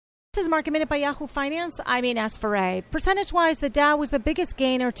This is Market Minute by Yahoo Finance. I'm Ines Ferre. Percentage-wise, the Dow was the biggest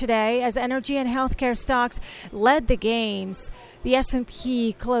gainer today as energy and healthcare stocks led the gains. The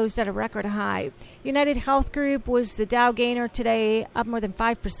S&P closed at a record high. United Health Group was the Dow gainer today, up more than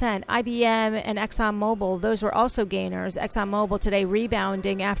 5%. IBM and ExxonMobil, those were also gainers. ExxonMobil today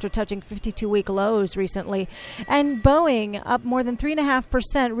rebounding after touching 52-week lows recently. And Boeing up more than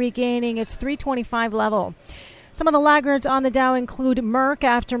 3.5%, regaining its 325 level. Some of the laggards on the Dow include Merck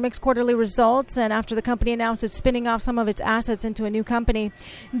after mixed quarterly results and after the company announced it's spinning off some of its assets into a new company.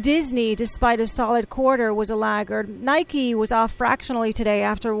 Disney, despite a solid quarter, was a laggard. Nike was off fractionally today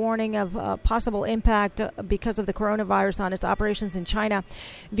after warning of possible impact because of the coronavirus on its operations in China.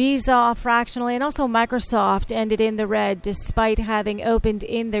 Visa off fractionally, and also Microsoft ended in the red despite having opened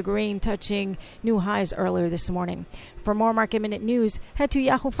in the green, touching new highs earlier this morning. For more Market Minute news, head to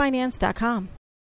yahoofinance.com.